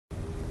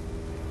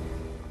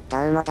ど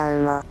うも、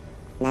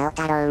直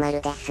太郎丸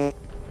です。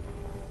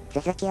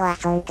続きを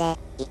遊んで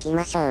いき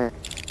ましょう。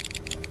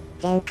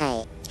前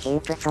回、シン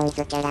プソン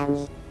ズキャラ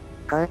に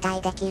交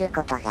代できる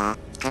ことが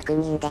確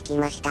認でき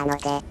ましたの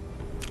で、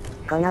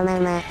このま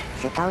ま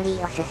ストーリ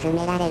ーを進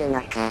められる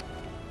のか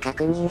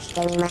確認し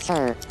てみましょ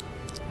う。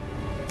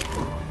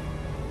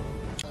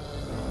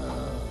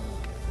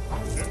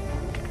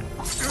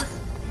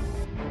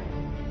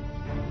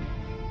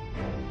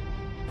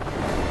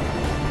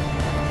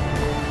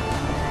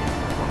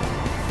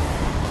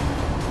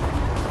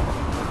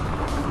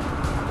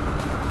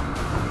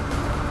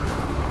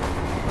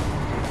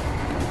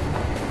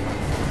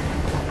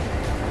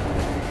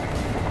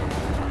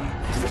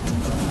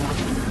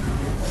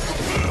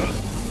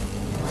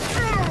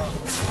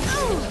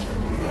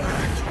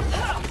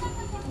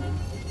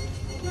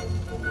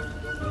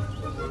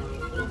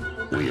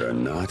We are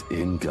not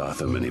in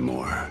Gotham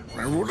anymore.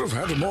 I would have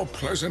had a more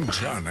pleasant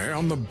journey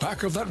on the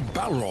back of that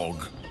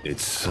Balrog.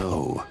 It's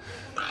so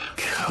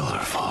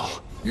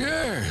colorful.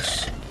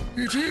 Yes,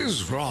 it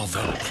is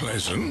rather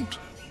pleasant.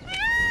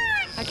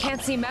 I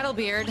can't see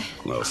Metalbeard.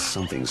 Well,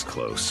 something's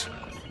close.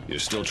 You're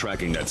still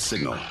tracking that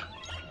signal.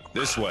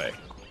 This way.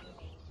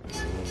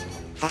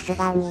 さす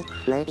がに、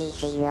ムービー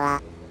シーン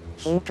は、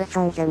シンプ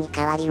ソンズに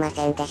変わりま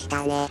せんでし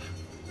たね。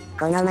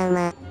このま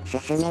ま、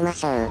進めま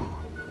しょう。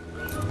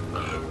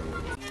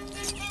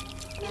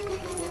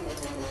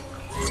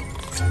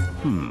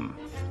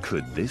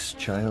Could this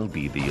child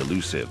be the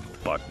elusive?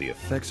 But the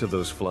effects of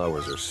those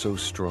flowers are so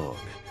strong.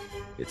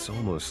 It's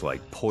almost like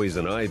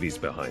poison ivy's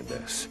behind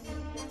this.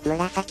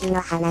 紫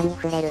の花に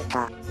触れる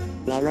と、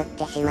眠っ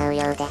てしまう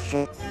ようで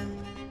す。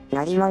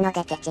乗り物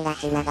で蹴散ら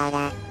しなが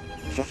ら、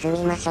進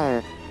みましょ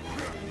う。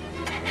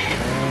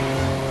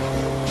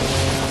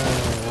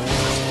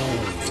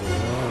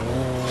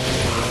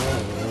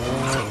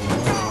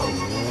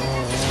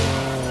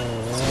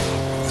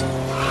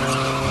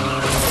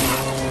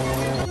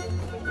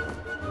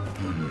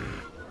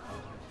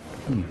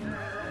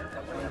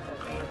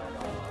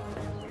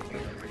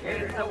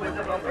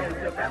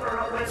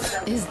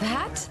Is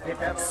that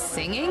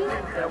singing?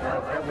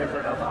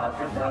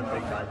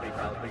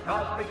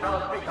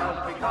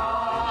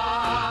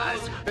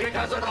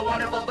 Because of the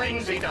wonderful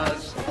things he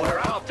does, we're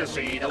out to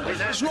see the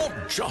wizard. It's not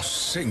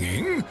just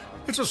singing,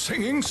 it's a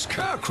singing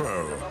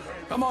scarecrow,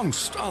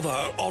 amongst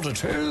other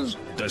oddities.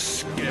 The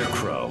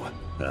Scarecrow.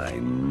 I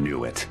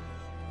knew it.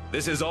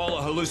 This is all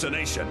a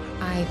hallucination.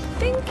 I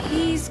think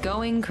he's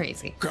going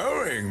crazy.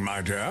 Going, my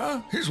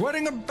dear. He's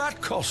wearing a bat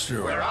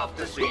costume. We're off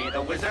to see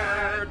the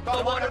wizard,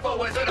 the wonderful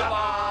Wizard of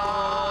Oz.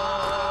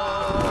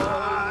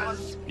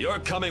 You're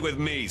coming with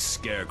me,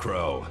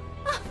 Scarecrow.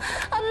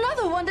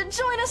 Another one to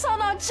join us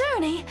on our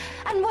journey.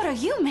 And what are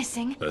you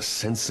missing? A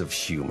sense of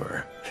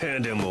humor.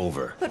 Hand him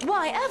over. But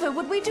why ever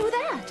would we do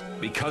that?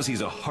 Because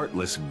he's a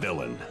heartless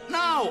villain.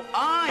 No,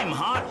 I'm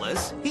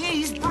heartless.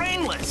 He's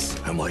brainless.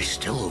 Am I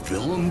still a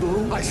villain,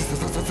 though? I see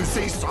something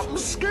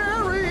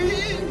scary.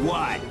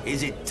 What?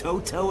 Is it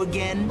Toto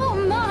again? Oh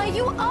my,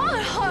 you are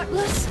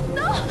heartless.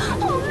 No,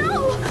 oh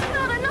no,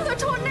 not another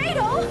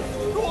tornado.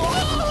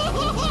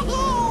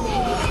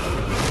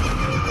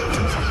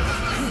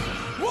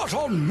 What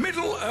on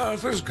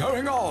Middle-earth is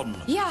going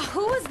on? Yeah,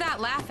 who was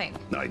that laughing?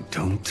 I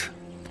don't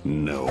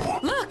know.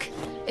 Look!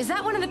 Is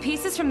that one of the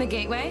pieces from the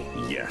gateway?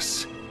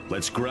 Yes.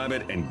 Let's grab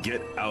it and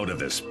get out of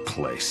this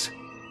place.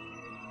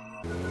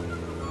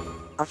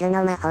 オズ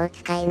の魔法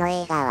使いの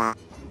映画は、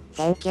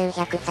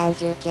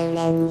1939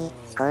年に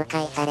公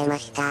開されま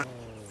した。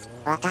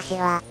私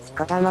は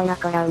子供の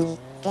頃に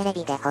テレ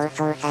ビで放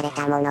送され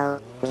たものを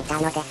見た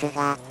のです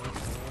が、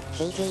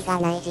CG が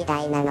ない時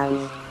代なの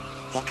に、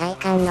世界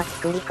観の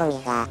作り込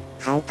みが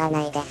半端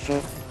ないです。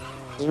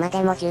今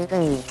でも十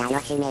分に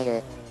楽しめ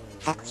る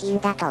作品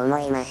だと思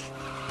います。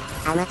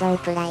Amazon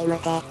プライム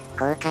で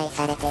公開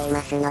されてい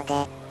ますの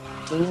で、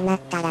気になっ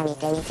たら見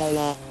てみて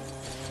ね。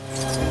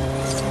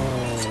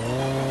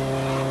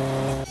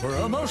We're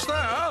almost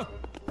there.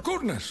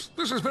 Goodness,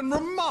 this has been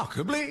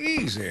remarkably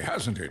easy,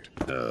 hasn't it?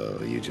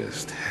 Oh, you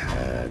just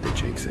had to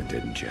jinx it,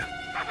 didn't you?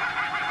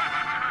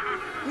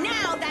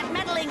 Now that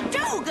meddling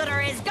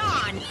do-gooder is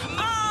gone,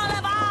 all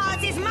of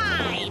Oz is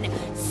mine!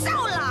 So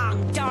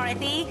long,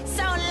 Dorothy!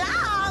 So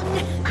long!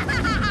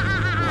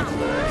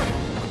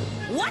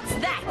 What's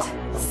that?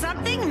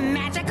 Something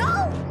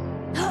magical?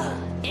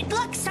 It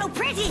looks so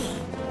pretty!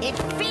 It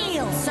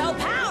feels so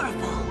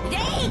powerful!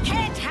 They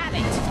can't have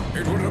it!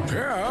 It would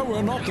appear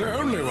we're not the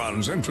only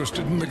ones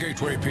interested in the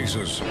gateway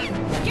pieces.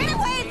 Get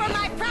away from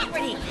my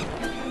property!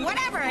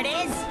 Whatever it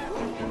is!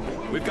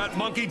 We've got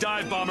monkey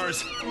dive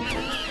bombers.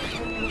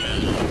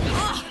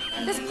 Oh,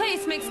 this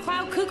place makes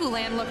Cloud Cuckoo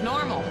Land look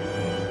normal.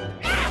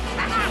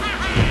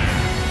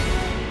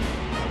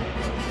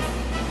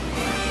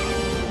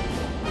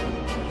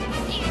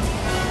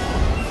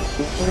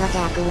 西の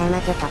邪悪な魔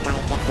女と対決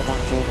です。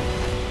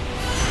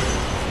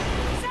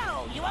So,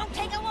 you won't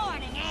take a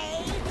warning,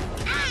 eh?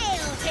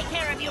 I'll take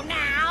care of you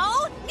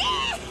now!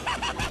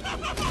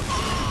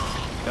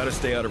 Gotta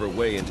stay out of her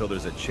way until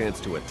there's a chance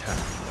to attack.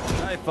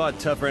 I fought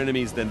tougher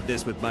enemies than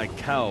this with my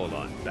cowl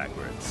on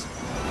backwards.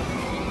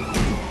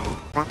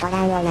 バト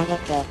ランを投げ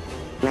て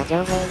魔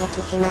女を迎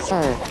撃しましょ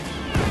う。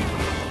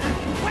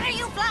 What are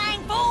you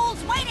flying fools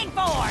waiting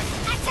for?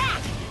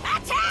 Attack!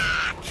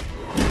 Attack!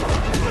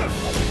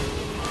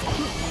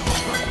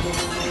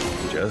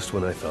 Just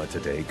when I thought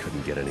today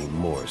couldn't get any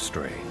more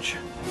strange.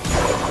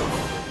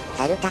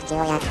 猿たち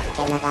をやっつ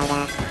けながら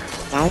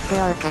チャンス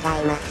を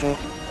伺います。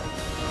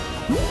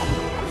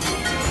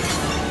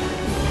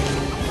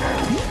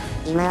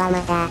今はま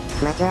だ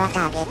魔女は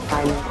ターゲッ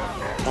トに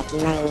でき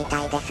ないみ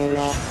たいです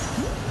ね。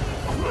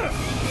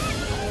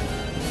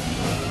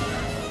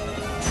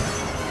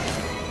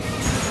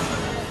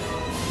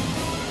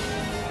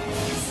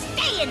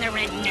Stay in the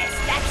red nest,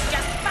 that's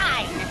just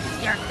fine.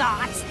 Your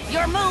thoughts,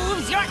 your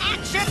moves, your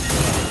actions.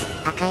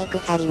 赤い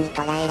鎖に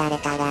捕らえられ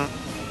たら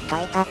ト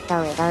イパッ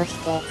ドを移動し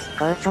て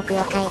拘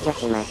束を解除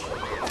します。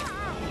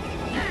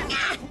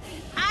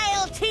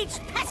I'll teach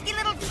pesky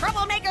little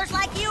troublemakers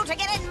like you to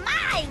get in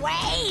my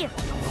way.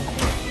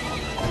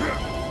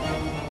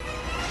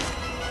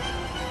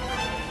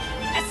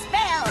 A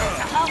spell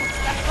to halt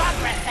the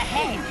progress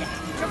ahead.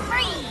 To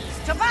freeze,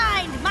 to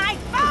bind my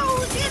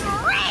foes in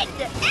red.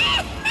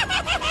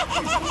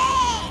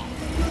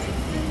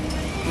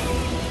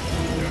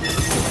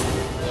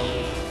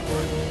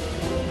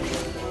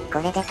 こ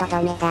れでと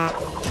どめだ。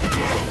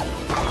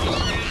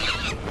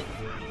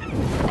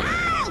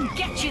 I'll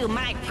get you,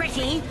 my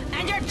pretty,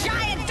 and your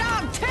giant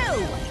dog too.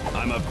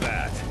 I'm a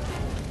bat.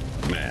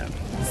 Man.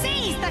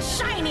 Seize the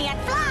shiny and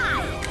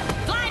fly.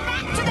 Fly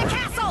back to the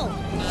castle.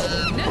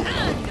 No,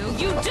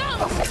 you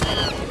don't!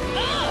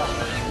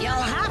 You'll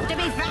have to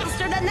be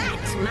faster than that,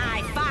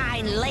 my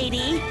fine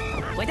lady.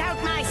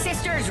 Without my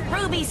sister's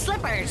ruby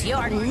slippers,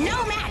 you're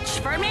no match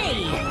for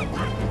me.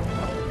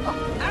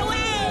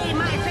 Away,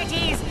 my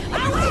pretties!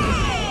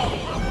 Away!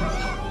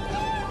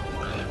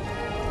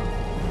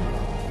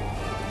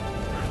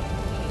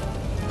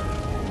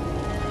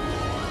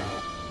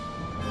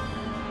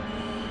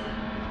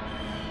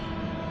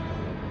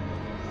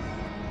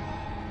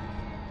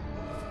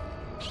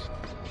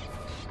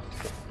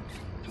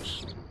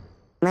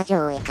 魔女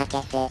を追いかけ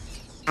て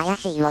怪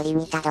しい森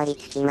にたどり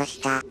着きま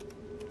した。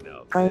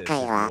今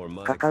回は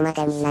ここま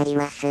でになり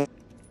ます。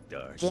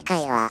次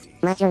回は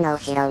魔女のお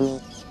城に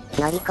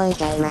乗り込ん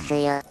じゃいます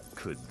よ。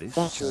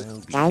ぜひチ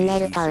ャンネ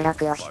ル登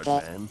録をして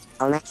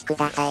お待ちく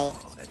ださい。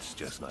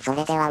そ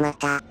れではま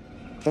た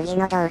次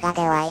の動画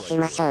でお会いし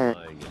ましょう。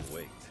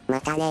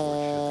またね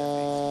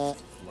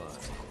ー。